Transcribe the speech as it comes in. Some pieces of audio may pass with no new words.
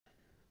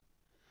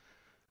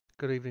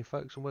Good evening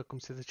folks and welcome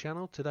to the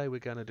channel. Today we're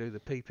going to do the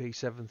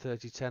PP7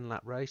 30-10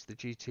 lap race, the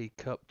GT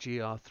Cup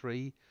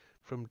GR3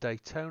 from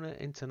Daytona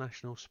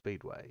International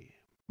Speedway.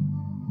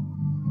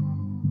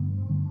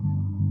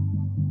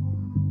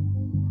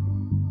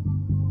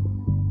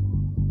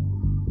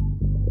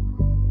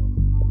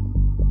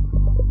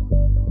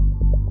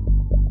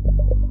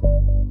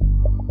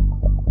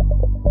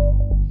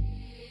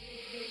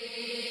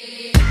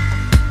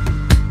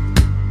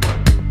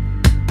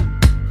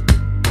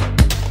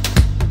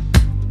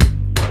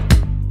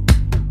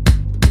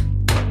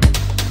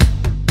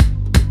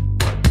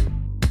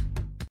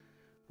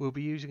 We'll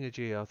be using a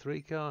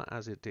GR3 car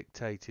as it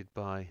dictated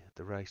by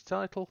the race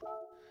title,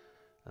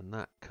 and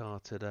that car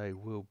today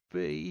will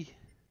be,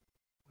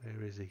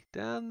 where is he?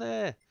 Down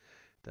there,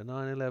 the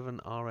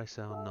 911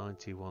 RSR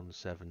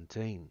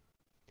 9117.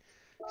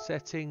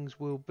 Settings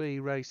will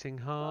be racing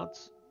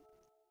hards.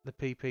 The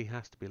PP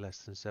has to be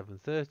less than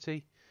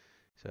 730,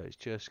 so it's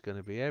just going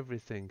to be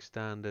everything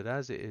standard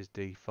as it is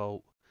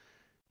default.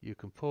 You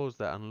can pause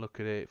that and look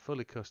at it.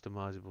 Fully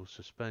customizable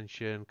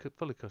suspension,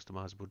 fully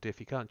customizable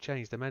diff. You can't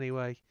change them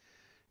anyway.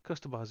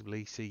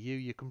 Customizable ECU,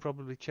 you can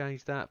probably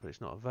change that, but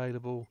it's not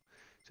available.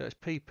 So it's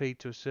PP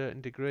to a certain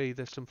degree.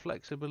 There's some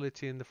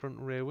flexibility in the front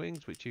and rear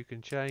wings, which you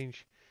can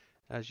change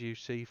as you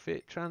see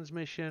fit.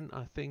 Transmission,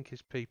 I think,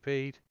 is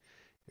PP'd.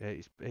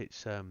 It's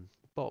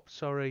bopped,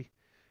 sorry.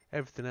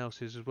 Everything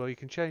else is as well. You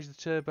can change the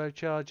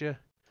turbocharger.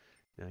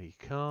 No, you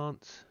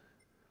can't.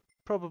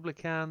 Probably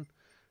can,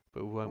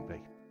 but it won't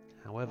be.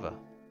 However,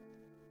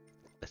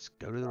 let's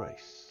go to the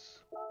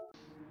race.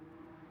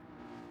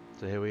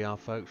 So here we are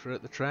folks, we're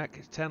at the track.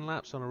 It's 10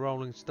 laps on a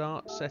rolling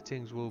start.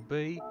 Settings will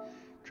be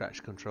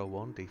traction control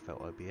 1,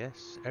 default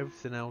OBS,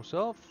 everything else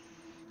off.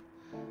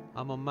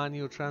 I'm on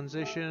manual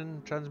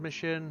transmission,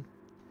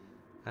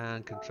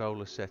 and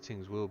controller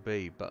settings will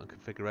be button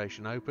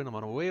configuration open. I'm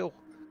on a wheel,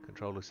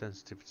 controller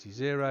sensitivity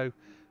 0,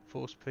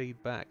 force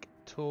feedback,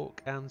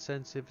 torque and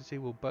sensitivity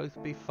will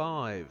both be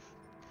 5.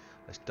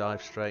 Let's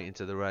dive straight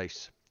into the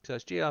race. So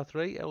it's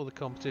GR3, all the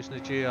competition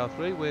is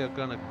GR3. We are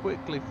going to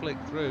quickly flick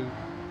through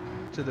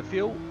to the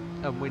fuel,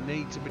 and we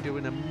need to be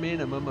doing a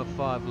minimum of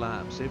 5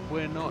 laps. If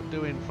we're not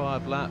doing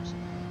 5 laps,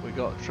 we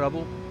got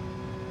trouble.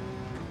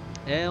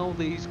 All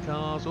these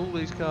cars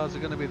are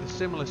going to be the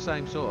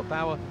same sort of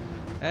power.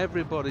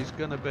 Everybody's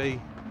going to be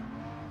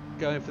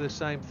going for the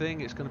same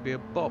thing. It's going to be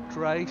a bopped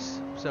race.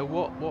 So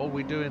what are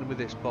we doing with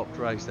this bopped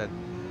race then?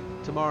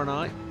 Tomorrow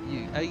night,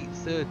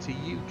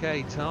 8:30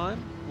 UK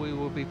time, we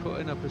will be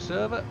putting up a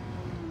server,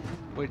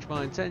 which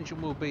my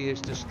intention will be is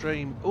to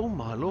stream. Oh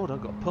my lord, I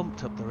got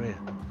pumped up the rear.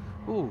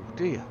 Oh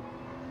dear.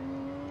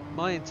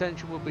 My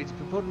intention will be to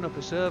be putting up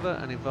a server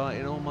and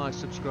inviting all my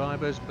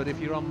subscribers, but if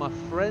you're on my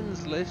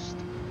friends list,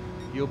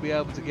 you'll be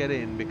able to get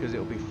in because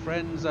it'll be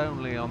friends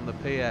only on the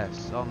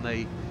PS, on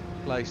the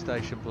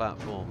PlayStation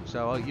platform.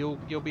 So you'll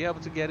be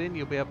able to get in,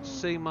 you'll be able to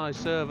see my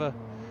server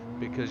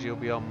because you'll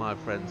be on my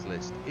friends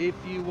list. If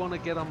you want to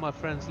get on my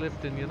friends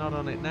list and you're not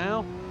on it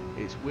now,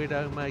 it's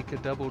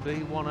Widdowmaker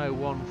DD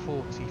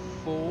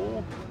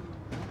 10144.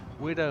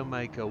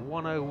 Widdowmaker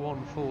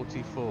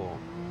 10144.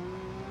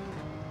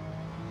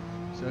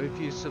 So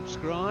if you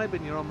subscribe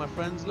and you're on my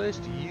friends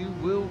list, you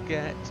will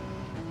get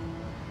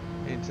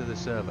into the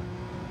server.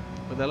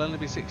 But there'll only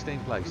be 16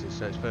 places,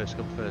 so it's first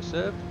come, first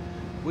served.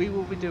 We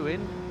will be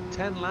doing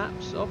 10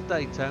 laps of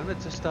Daytona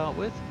to start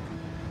with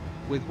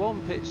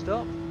 1 pit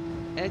stop.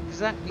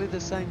 Exactly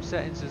the same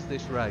settings as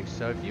this race.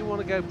 So if you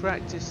want to go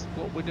practice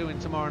what we're doing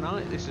tomorrow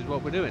night, this is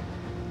what we're doing.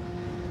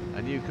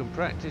 And you can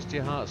practice to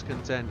your heart's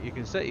content. You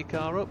can set your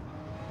car up.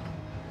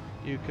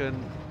 You can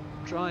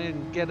try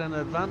and get an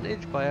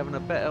advantage by having a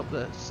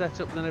better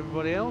setup than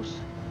everybody else.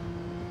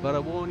 But I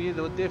warn you,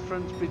 the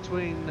difference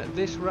between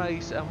this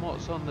race and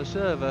what's on the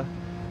server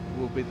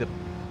will be the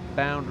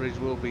boundaries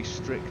will be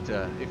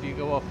stricter. If you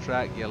go off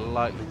track, you're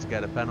likely to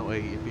get a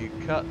penalty. If you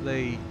cut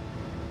the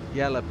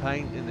yellow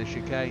paint in the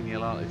chicane, you're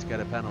likely to get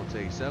a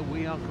penalty. So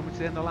we are coming to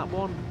the end of lap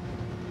 1.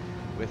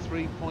 We're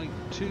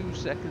 3.2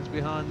 seconds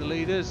behind the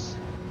leaders.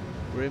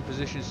 We're in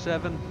position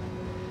 7,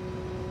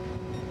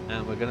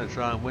 and we're going to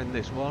try and win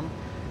this one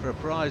for a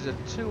prize of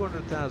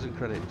 200,000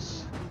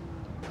 credits.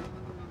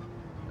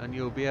 And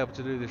you'll be able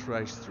to do this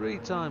race 3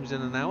 times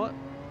in an hour,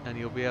 and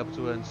you'll be able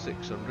to earn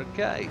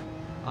 600k.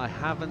 I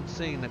haven't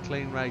seen a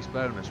clean race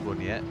bonus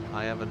one yet.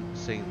 I haven't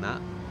seen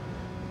that,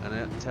 and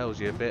it tells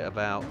you a bit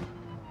about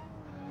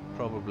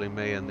probably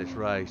me and this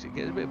race. It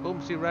gets a bit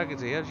bumpy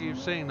raggedy, as you've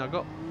seen. I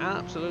got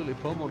absolutely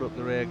pummeled up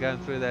the rear going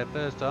through there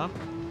first time.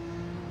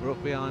 We're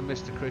up behind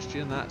Mr.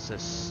 Christian.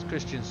 That's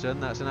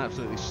Christiansen. That's an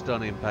absolutely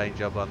stunning paint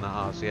job on that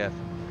RCF.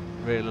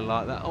 Really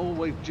like that. Oh,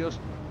 we've just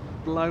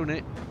blown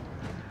it.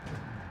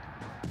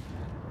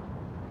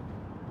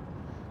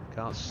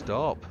 Can't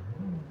stop.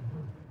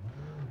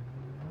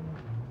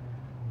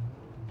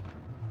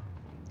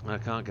 I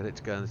can't get it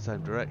to go in the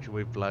same direction.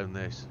 We've blown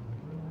this.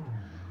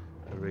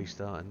 We're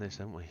restarting this,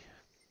 haven't we?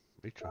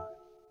 Retry.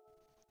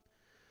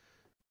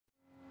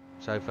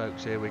 So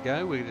folks, here we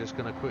go. We're just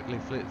going to quickly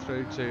flip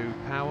through to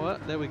power.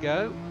 There we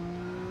go.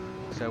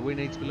 So we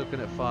need to be looking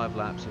at 5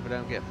 laps. If we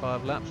don't get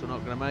 5 laps, we're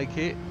not going to make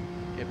it.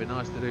 It'd be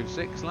nice to do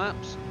 6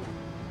 laps.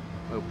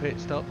 We'll pit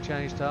stop,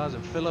 change tyres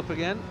and fill up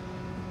again.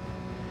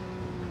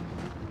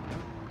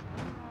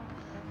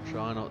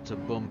 Try not to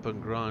bump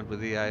and grind with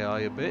the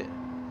AI a bit.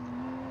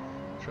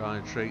 Try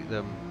and treat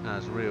them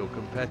as real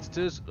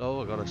competitors.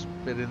 Oh, I got a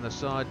spit in the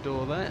side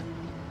door there.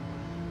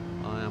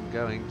 I am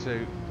going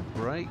to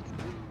brake.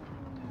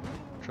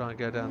 Try and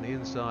go down the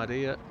inside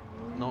here.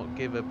 Not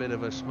give a bit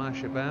of a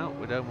smash about.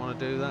 We don't want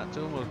to do that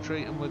to them. We'll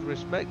treat them with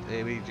respect.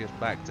 Here he just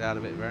backed out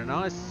of it. Very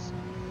nice.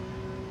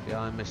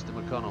 Behind Mr.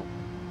 McConnell.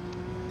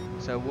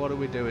 So what are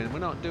we doing? We're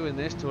not doing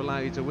this to allow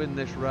you to win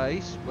this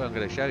race. Well, I'm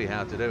going to show you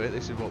how to do it.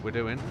 This is what we're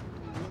doing.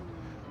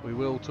 We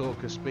will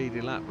talk a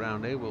speedy lap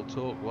round here. We'll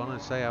talk one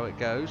and say how it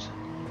goes.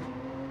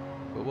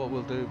 But what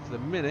we'll do for the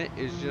minute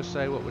is just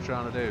say what we're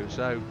trying to do.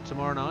 So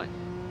tomorrow night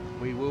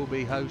we will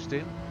be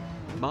hosting.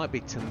 It might be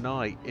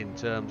tonight in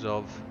terms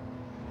of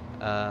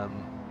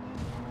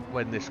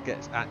when this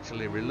gets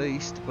actually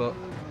released, but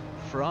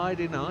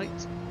Friday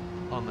night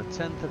on the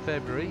 10th of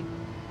February,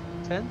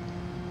 10th?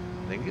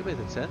 I think it'll be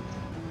the 10th.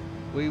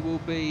 We will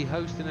be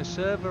hosting a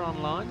server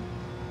online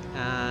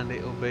and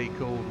it will be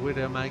called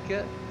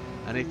Widdowmaker.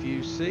 And if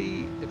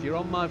you're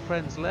on my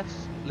friends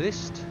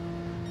list,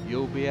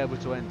 you'll be able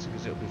to enter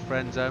because it'll be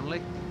friends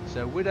only.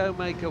 So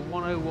Widdowmaker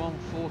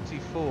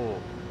 10144.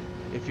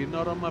 If you're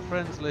not on my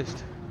friends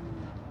list,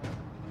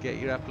 get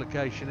your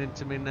application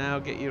into me now,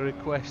 get your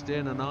request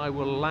in, and I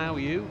will allow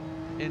you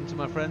into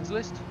my friends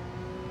list.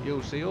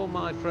 You'll see all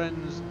my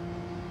friends,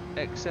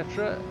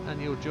 etc.,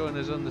 and you'll join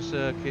us on the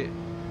circuit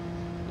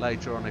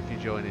later on if you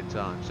join in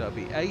time. So it'll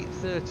be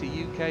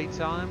 8:30 UK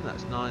time,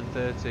 that's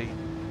 9:30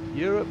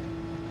 Europe,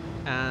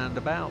 and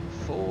about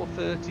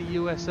 4:30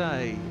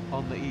 USA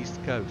on the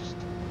East Coast.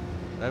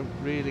 Don't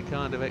really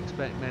kind of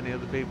expect many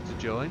other people to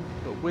join,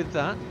 but with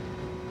that,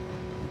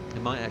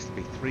 it might actually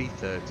be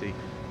 3:30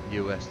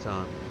 US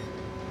time.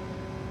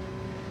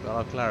 But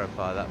I'll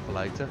clarify that for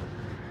later.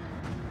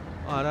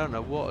 I don't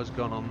know what has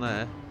gone on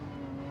there.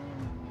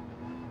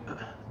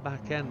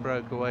 Back end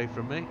broke away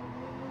from me.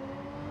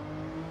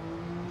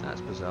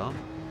 That's bizarre.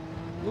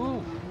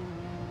 Woo!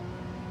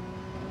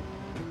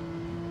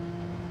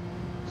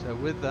 So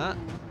with that,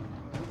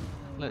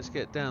 let's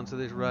get down to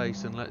this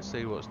race and let's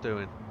see what's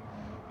doing.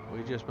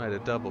 We just made a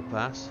double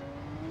pass.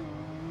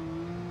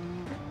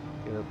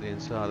 Get up the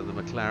inside of the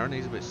McLaren,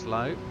 he's a bit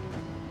slow.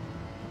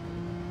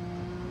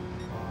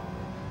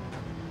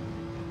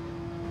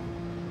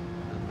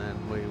 And then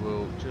we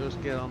will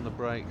just get on the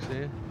brakes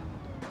here.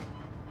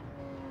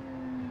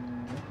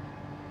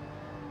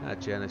 That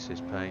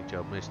Genesis paint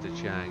job, Mr.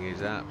 Chang,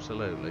 is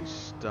absolutely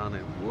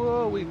stunning.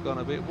 Whoa, we've gone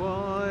a bit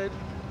wide.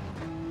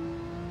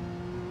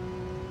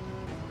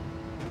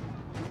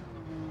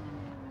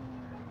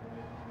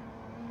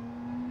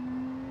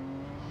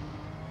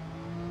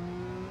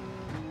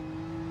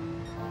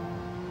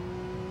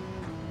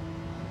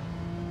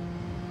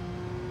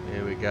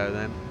 Here we go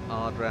then,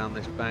 hard round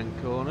this bank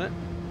corner.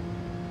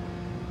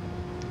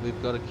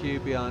 We've got a queue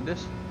behind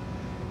us.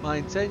 My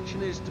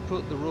intention is to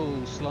put the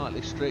rules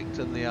slightly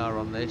stricter than they are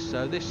on this.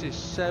 So this is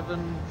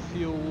 7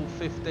 fuel,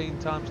 15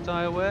 times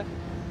tyre wear.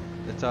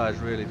 The tyres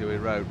really do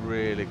erode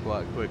really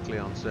quite quickly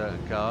on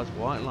certain cars.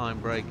 White line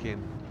braking.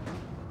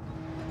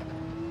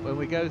 When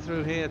we go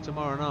through here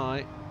tomorrow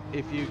night,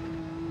 if you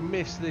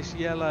miss this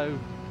yellow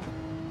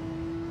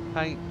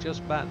paint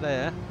just back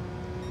there,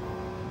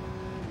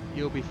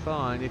 you'll be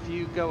fine. If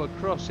you go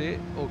across it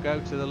or go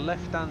to the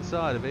left hand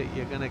side of it,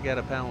 you're going to get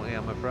a penalty,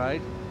 I'm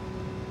afraid,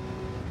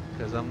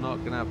 because I'm not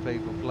going to have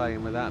people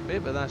playing with that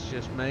bit, but that's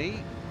just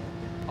me.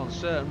 On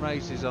certain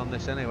races on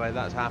this anyway,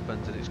 that's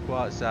happened and it's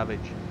quite savage.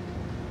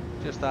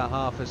 Just that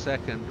half a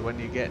second when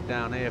you get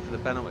down here for the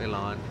penalty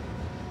line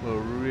will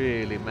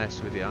really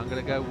mess with you. I'm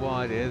going to go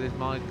wide here. This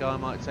guy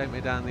might take me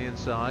down the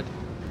inside.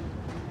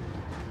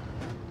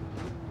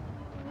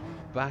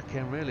 Back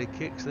end really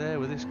kicks there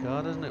with this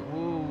car, doesn't it?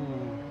 Whoa.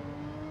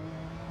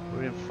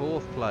 We're in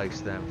 4th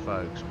place then,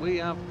 folks. We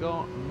have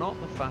got not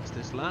the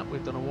fastest lap.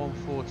 We've done a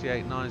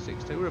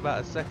 1:48.962. We're about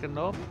a second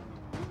off.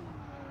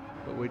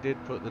 But we did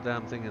put the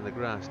damn thing in the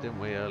grass, didn't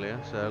we, earlier?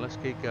 So let's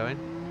keep going.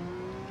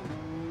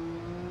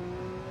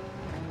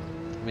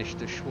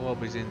 Mr.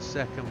 Schwab is in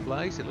 2nd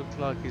place. It looks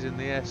like he's in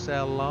the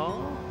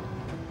SLR.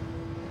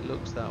 It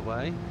looks that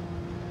way.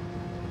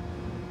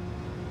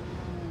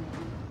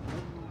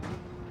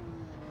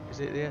 Is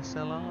it the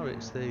SLR?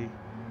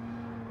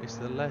 It's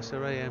the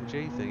lesser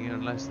AMG thing,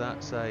 unless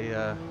that's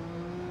a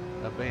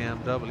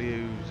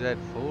BMW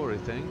Z4, I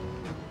think.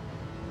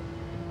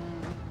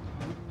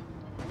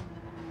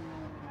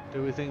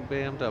 Do we think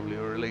BMW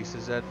will release a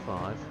Z5?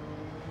 I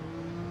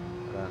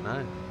don't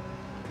know.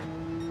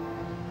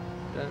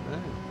 Don't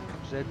know.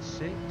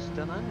 Z6?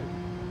 Don't know.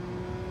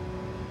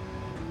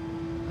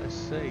 Let's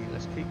see.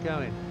 Let's keep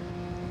going.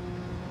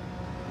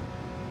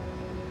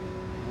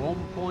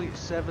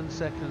 1.7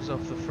 seconds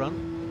off the front.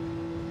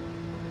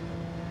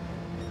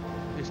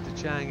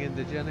 Mr. Chang in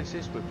the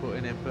Genesis, we're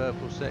putting in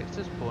purple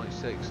sectors,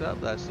 0.6 up,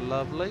 that's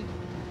lovely.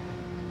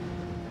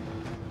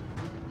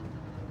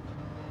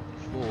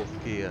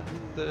 fourth gear,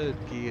 third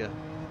gear,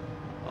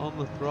 on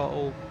the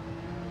throttle.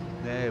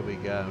 There we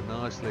go,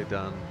 nicely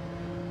done.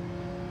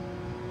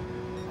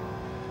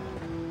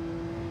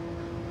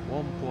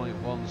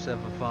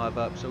 1.175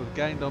 up, so we've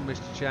gained on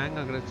Mr. Chang.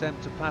 I'm going to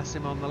attempt to pass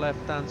him on the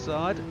left hand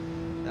side.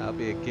 That'll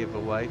be a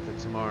giveaway for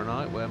tomorrow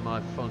night where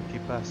my funky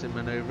passing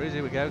manoeuvre is.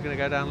 Here we go, going to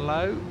go down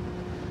low.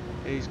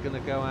 He's going to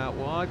go out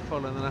wide,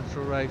 following the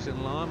natural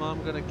racing line.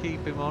 I'm going to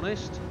keep him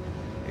honest.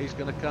 He's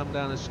going to come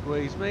down and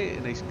squeeze me,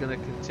 and he's going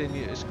to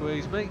continue to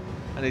squeeze me,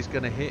 and he's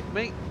going to hit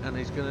me, and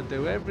he's going to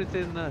do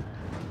everything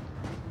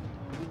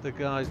the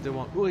guys do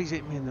want. Oh, he's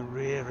hit me in the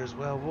rear as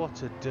well.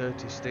 What a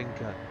dirty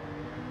stinker.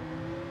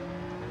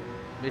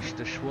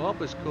 Mr. Schwab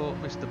has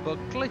caught Mr.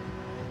 Buckley.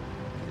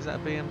 Is that a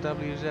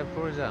BMW Z4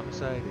 or is that a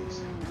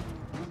Mercedes?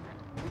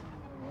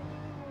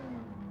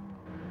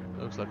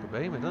 Looks like a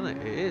Beamer, doesn't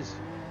it? It is.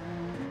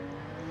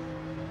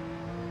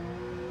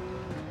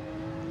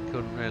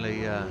 Couldn't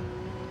really.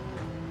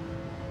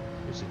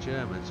 It's a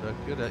German, so it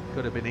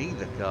could have been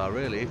either car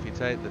really. If you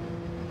take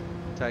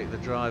the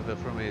driver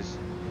from his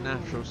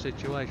natural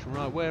situation.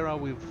 Right, where are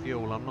we with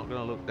fuel? I'm not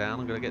going to look down.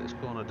 I'm going to get this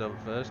corner done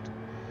first.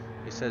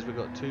 It says we've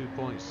got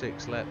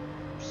 2.6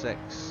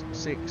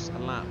 6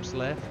 laps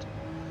left,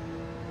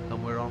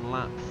 and we're on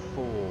lap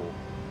 4.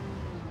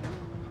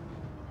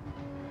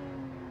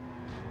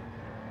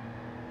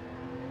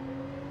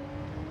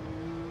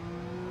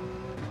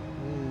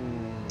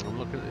 I'm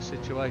looking at the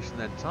situation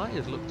then.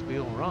 Tyres look to be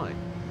alright.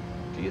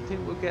 Do you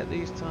think we'll get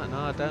these tyres?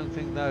 No, I don't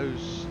think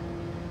those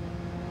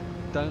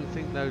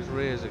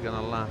rears are going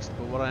to last,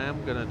 but what I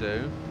am going to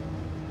do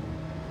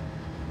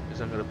is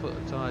I'm going to put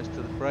the tyres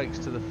to the brakes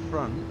to the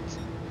front.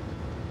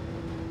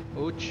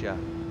 Ucha.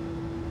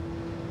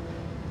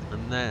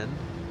 And then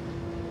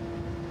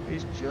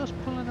he's just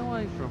pulling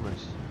away from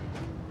us.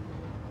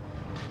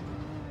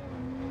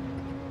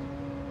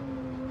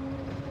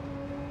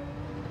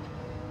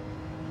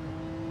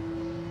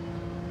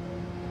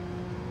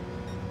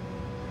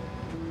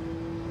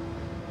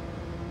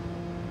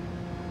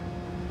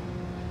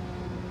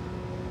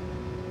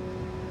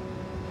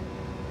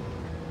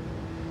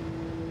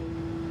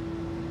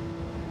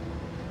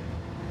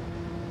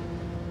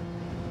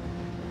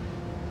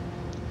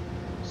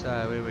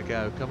 So here we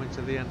go, coming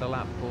to the end of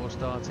lap 4,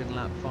 starting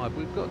lap 5.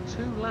 We've got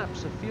 2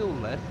 laps of fuel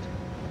left,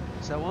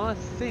 so I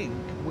think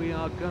we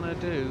are going to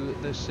do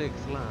the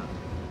 6th lap.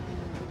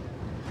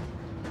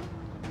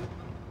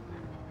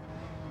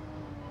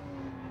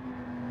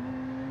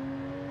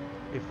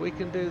 If we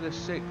can do the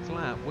 6th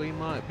lap, we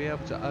might be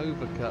able to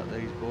overcut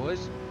these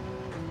boys.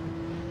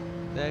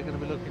 They're going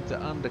to be looking to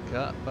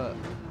undercut, but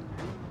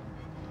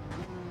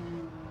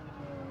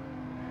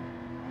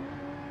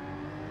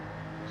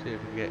see if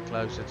we can get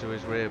closer to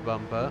his rear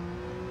bumper.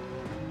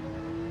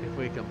 If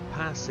we can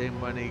pass him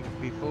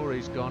before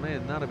he's gone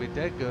in, that'll be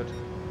dead good.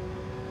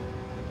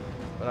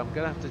 But I'm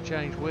going to have to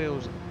change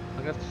wheels.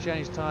 I'm going to have to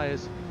change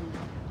tyres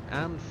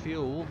and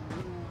fuel.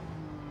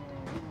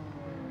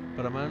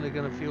 But I'm only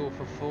going to fuel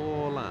for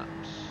 4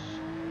 laps.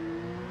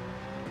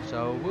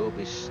 So we'll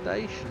be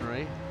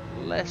stationary,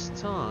 less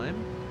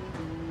time.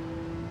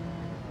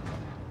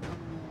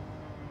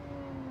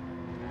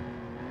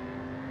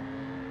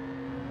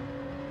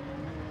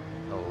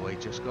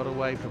 Just got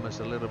away from us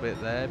a little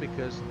bit there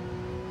because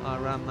I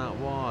ran that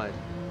wide.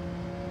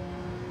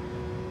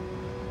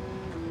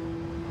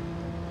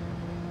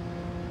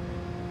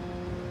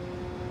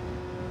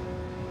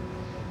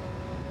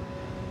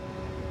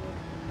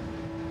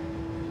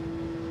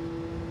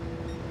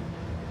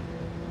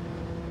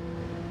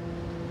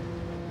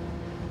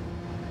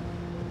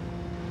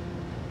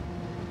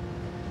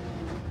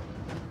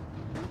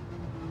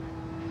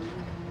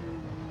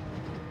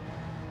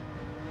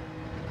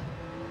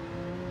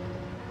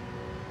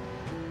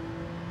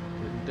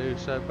 Do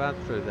so bad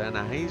through there.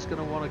 Now he's going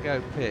to want to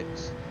go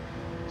pits,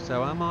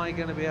 so am I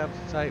going to be able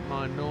to take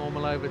my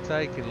normal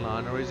overtaking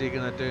line, or is he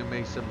going to do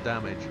me some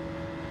damage?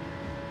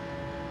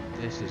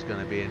 This is going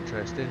to be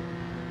interesting.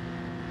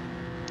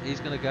 He's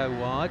going to go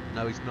wide.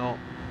 No, he's not.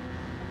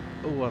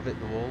 Oh, I've hit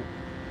the wall.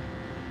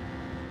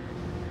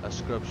 I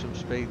scrubbed some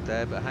speed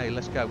there, but hey,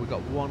 let's go. We've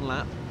got 1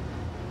 lap.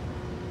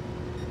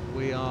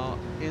 We are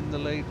in the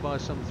lead by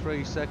some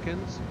 3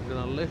 seconds. We're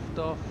going to lift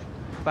off.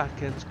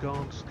 Back end's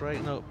gone.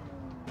 Straighten up.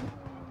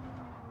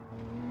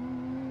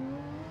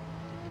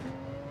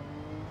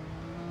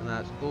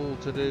 That's all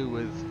to do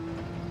with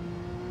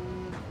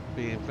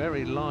being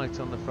very light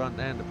on the front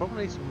end. I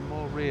probably need some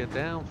more rear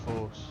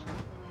downforce.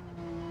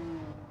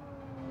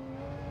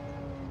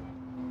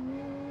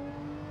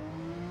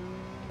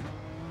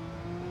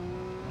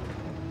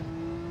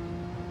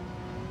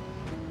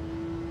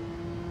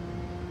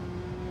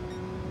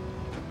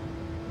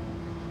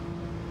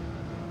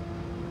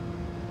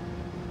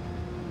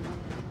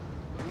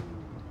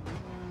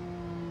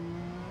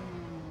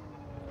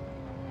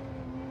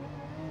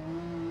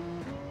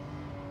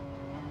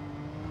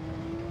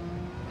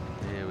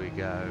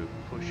 Go,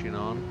 pushing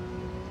on.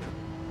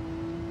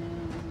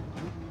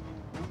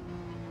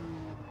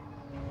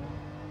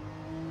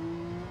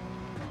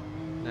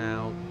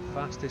 Now,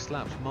 fast fastest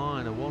lap's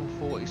mine, a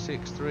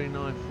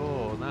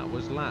 1:46.394, and that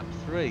was lap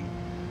 3.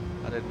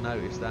 I didn't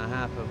notice that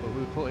happen, but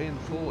we put in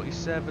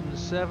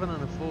 47.7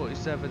 and a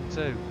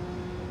 47.2.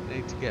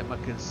 Need to get my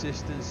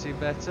consistency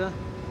better,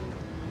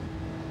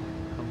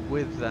 and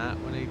with that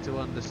we need to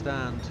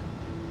understand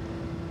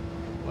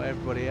where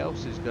everybody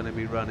else is going to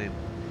be running.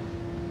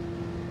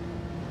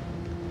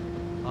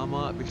 I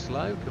might be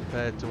slow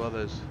compared to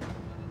others.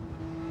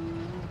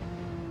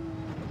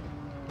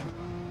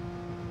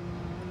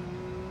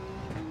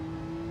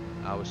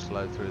 I was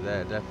slow through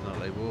there,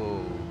 definitely.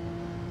 Whoa,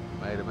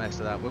 made a mess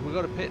of that. Well, we've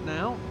got a pit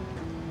now.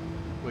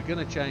 We're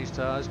going to change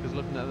tyres because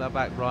looking at that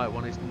back right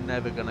one, it's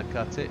never going to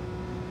cut it.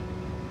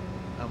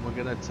 And we're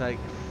going to take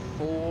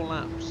 4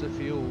 laps of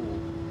fuel.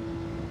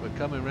 We're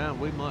coming round.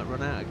 We might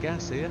run out of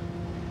gas here.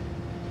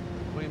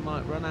 We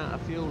might run out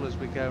of fuel as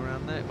we go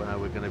around there. Well, no,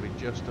 we're going to be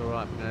just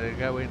alright. We're going to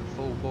go in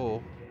full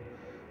bore.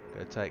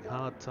 Going to take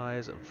hard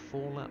tyres and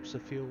 4 laps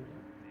of fuel.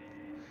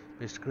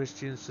 Mr.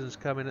 Christensen's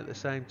coming at the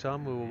same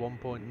time. We were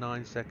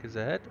 1.9 seconds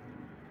ahead.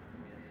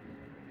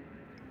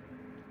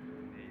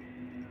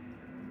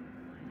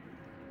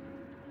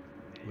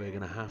 We're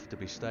going to have to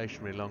be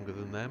stationary longer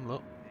than them.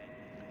 Look,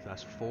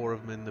 that's 4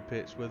 of them in the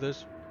pits with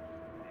us.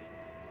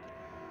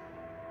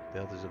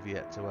 The others have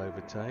yet to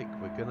overtake.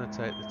 We're going to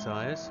take the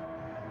tyres.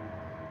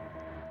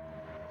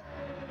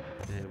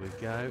 There we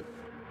go.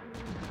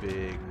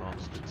 Big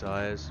monster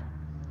tyres.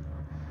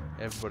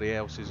 Everybody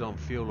else is on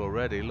fuel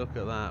already. Look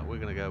at that. We're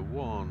going to go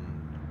 1,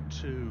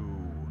 2,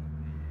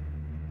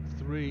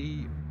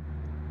 3,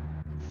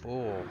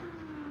 4.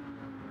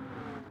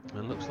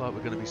 And looks like we're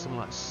going to be something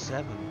like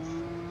 7th.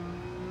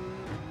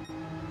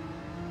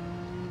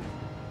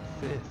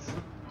 5th.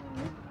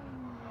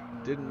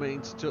 Didn't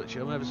mean to touch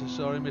you. I'm ever so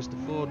sorry, Mr.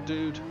 Ford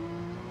dude.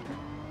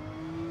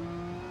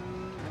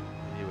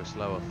 You were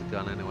slow off the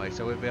gun anyway.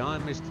 So we're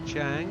behind Mr.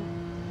 Chang,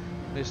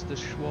 Mr.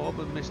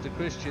 Schwab and Mr.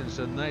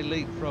 Christensen. They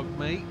leapfrogged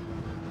me,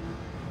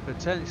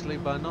 potentially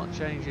by not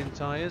changing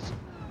tyres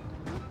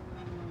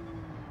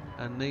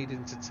and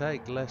needing to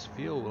take less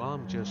fuel.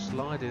 I'm just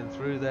sliding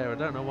through there. I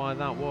don't know why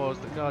that was.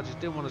 The car just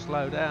didn't want to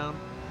slow down.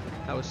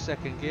 That was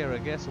second gear, I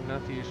guess. I'm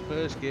going to have to use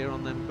first gear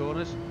on them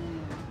corners.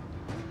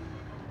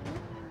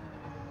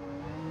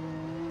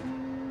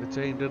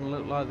 The team didn't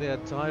look like they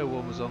had tyre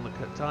warmers on the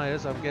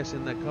tyres. I'm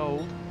guessing they're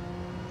cold.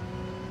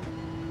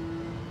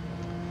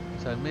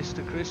 So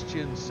Mr.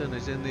 Christensen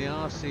is in the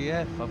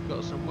RCF. I've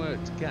got some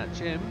work to catch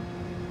him.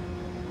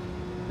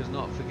 Because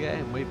not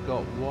forgetting, we've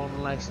got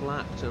 1 less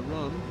lap to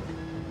run.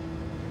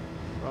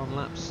 We're on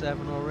lap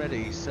 7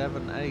 already.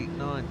 7, 8,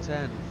 9,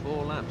 10.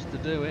 4 laps to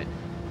do it.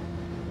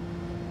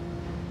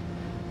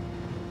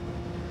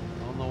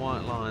 On the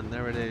white line,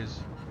 there it is.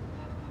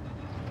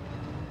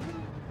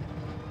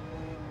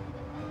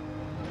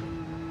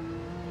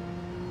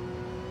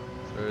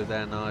 Through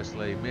there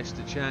nicely.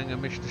 Mr. Chang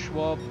and Mr.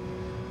 Schwab.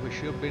 We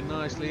should be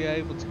nicely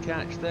able to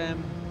catch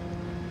them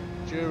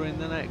during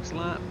the next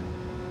lap.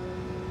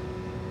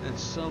 And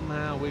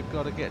somehow we've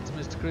got to get to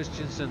Mr.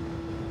 Christensen.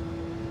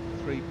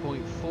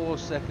 3.4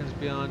 seconds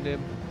behind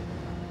him.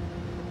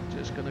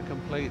 Just going to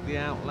complete the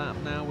out lap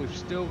now. We've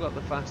still got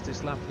the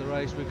fastest lap of the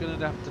race. We're going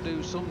to have to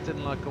do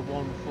something like a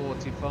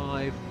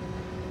 1:45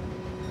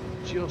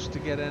 just to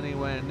get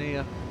anywhere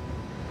near.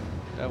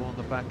 Don't want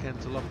the back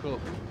end to lock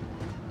up.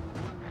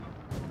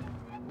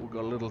 We've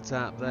got a little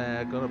tap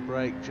there. Got to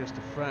brake just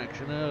a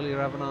fraction earlier,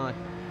 haven't I?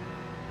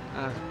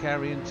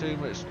 Carrying too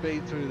much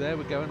speed through there.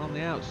 We're going on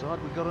the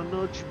outside. We've got a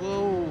nudge.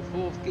 Whoa,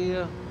 4th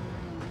gear.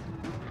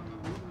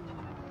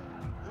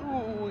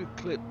 Oh, we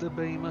clipped the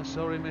beamer.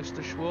 Sorry,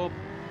 Mr. Schwab.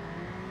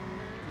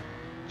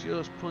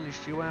 Just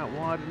punched you out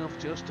wide enough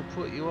just to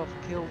put you off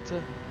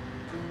kilter.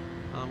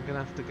 I'm going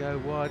to have to go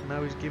wide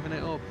now. He's giving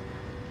it up.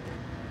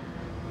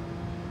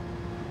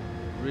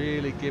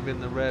 Really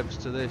giving the revs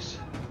to this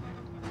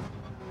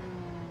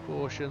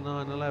Porsche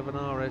 911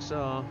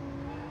 RSR.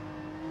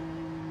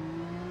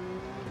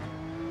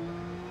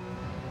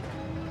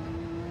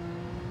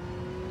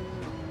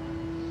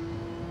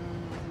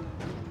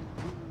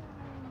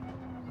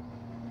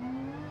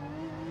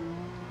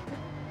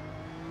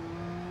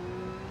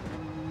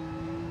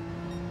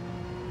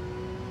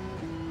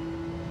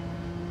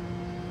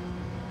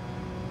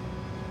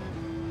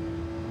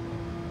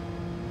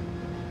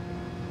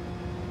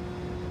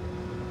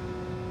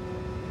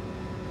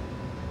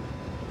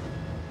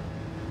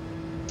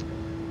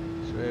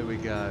 There we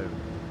go.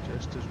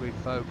 Just as we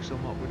focus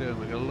on what we're doing,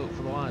 we're going to look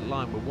for the white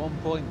line. We're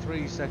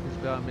 1.3 seconds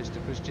behind Mr.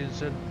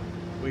 Christensen.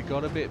 We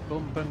got a bit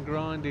bump and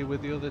grindy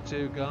with the other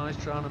 2 guys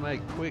trying to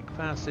make quick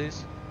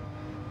passes.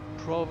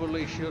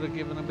 Probably should have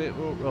given a bit.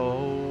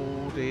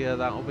 Oh dear,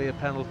 that'll be a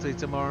penalty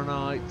tomorrow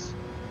night.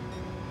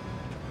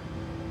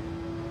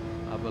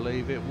 I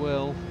believe it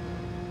will.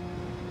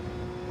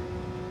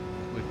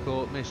 We've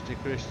caught Mr.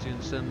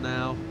 Christensen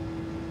now.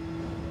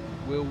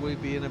 Will we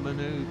be in a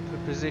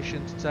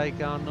position to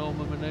take our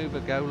normal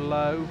manoeuvre? Go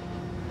low.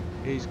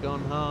 He's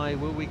gone high.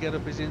 Will we get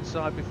up his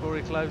inside before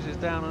he closes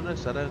down on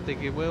us? I don't think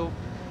he will.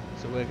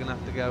 So we're going to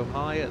have to go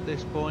high at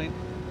this point.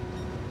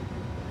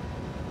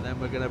 And then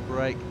we're going to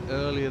brake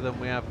earlier than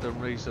we have done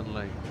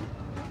recently.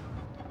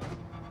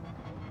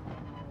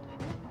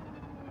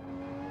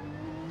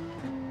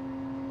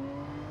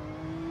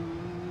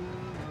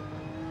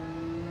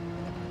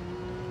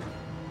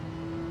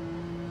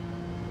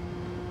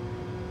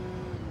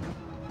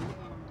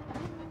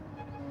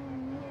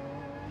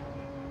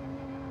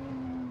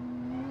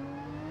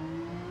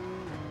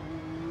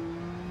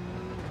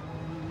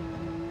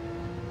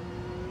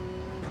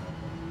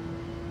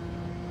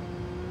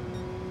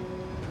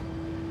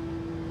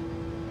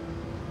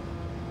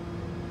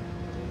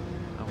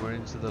 We're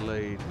into the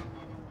lead.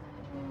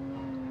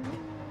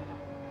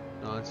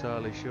 Not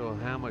entirely sure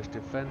how much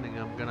defending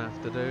I'm going to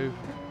have to do,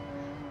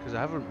 because I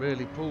haven't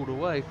really pulled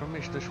away from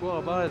Mr.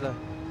 Schwab either.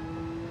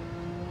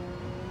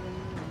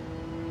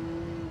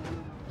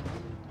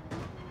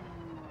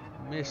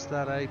 Missed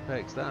that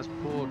apex, that's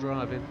poor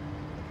driving.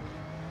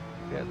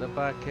 Get the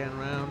back end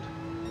round.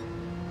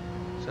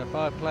 So if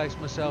I place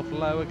myself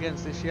low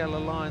against this yellow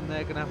line,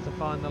 they're going to have to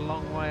find the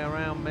long way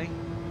around me.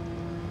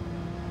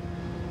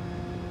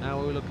 Now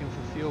we're looking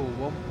for fuel,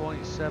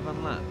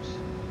 1.7 laps.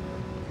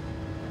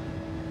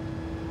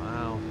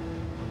 Wow,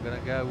 I'm going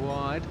to go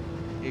wide.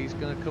 He's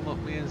going to come up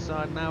the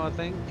inside now, I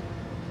think.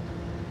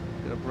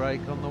 Going to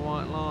brake on the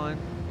white line.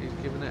 He's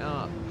giving it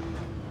up.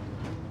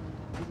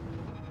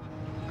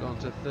 Gone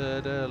to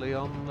third early,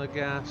 on the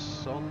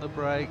gas, on the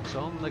brakes,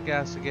 on the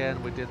gas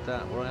again. We did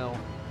that well.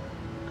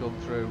 Come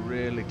through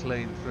really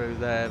clean through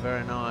there,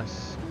 very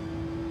nice.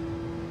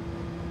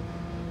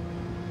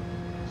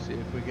 See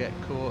if we get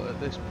caught at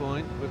this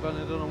point. We've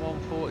only done a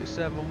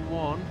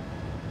 1:47.1.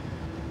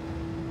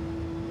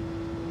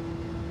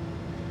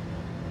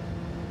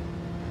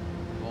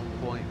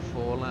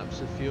 .4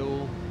 laps of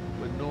fuel.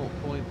 We're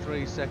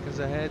 0.3 seconds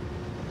ahead.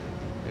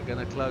 They're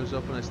going to close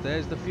up on us.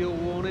 There's the fuel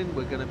warning.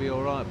 We're going to be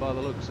alright by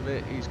the looks of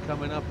it. He's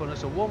coming up on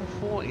us. A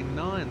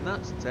 1:49.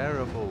 That's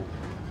terrible.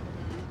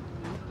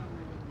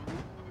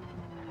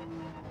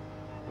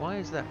 Why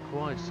is that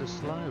quite so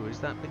slow? Is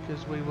that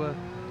because we were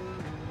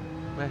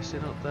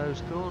messing up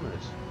those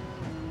corners?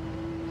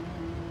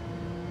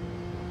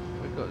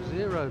 We've got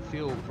zero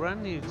fuel,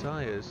 brand new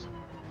tyres.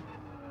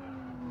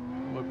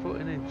 We're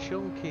putting in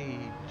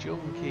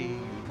junky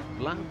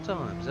lap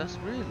times. That's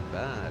really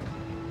bad.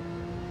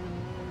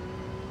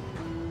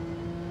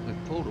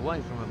 We've pulled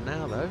away from them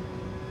now though.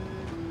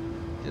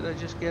 Did I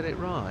just get it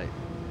right?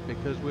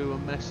 Because we were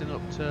messing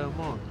up turn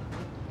one.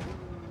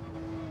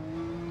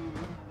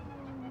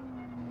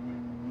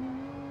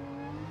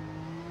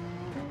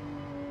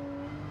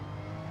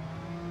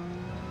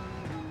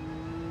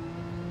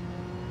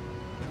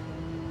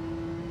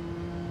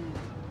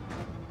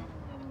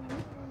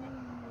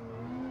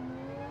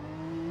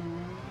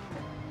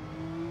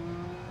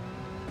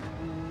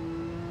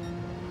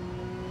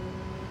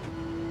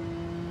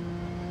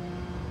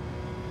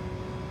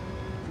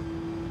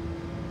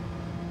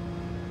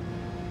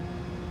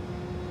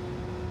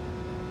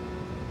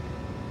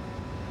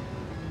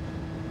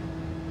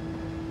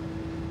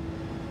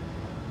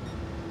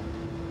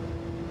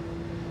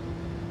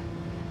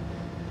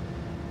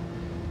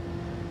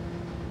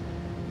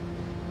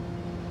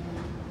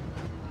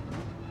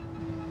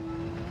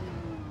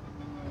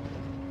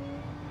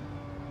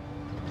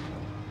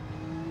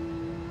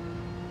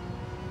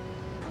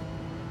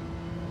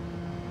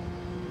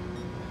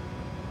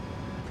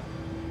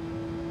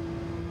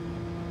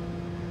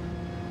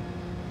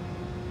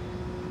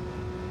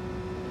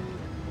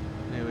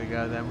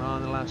 Go then, right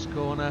on the last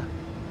corner.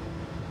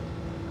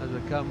 As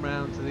we come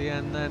round to the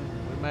end then,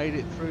 we made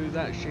it through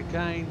that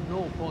chicane.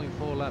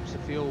 0.4 laps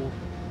of fuel.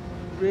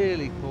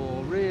 Really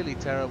poor, really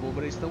terrible,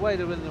 but it's the way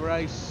to win the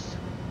race.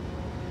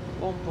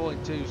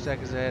 1.2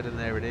 seconds ahead, and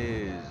there it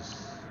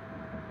is.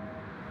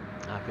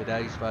 Happy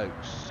days,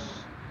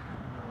 folks.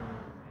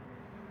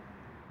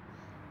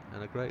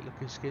 And a great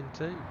looking skin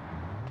too,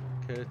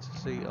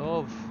 courtesy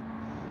of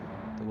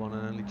the one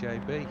and only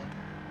JB.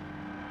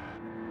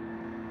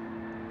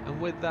 And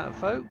with that,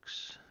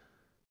 folks,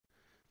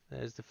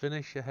 there's the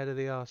finish ahead of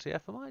the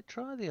RCF. I might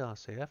try the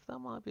RCF. That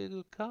might be a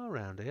good car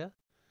around here.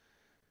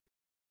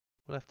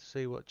 We'll have to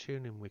see what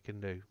tuning we can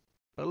do.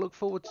 But I look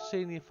forward to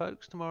seeing you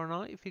folks tomorrow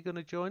night if you're going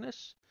to join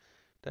us.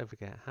 Don't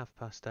forget,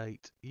 8:30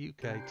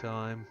 UK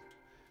time,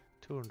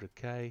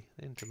 200k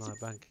into my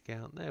bank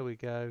account. There we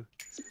go.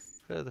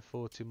 Further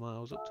 40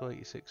 miles, up to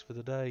 86 for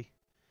the day.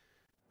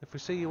 If we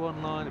see you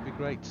online, it'd be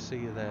great to see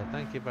you there.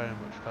 Thank you very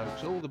much,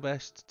 folks. All the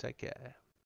best. Take care.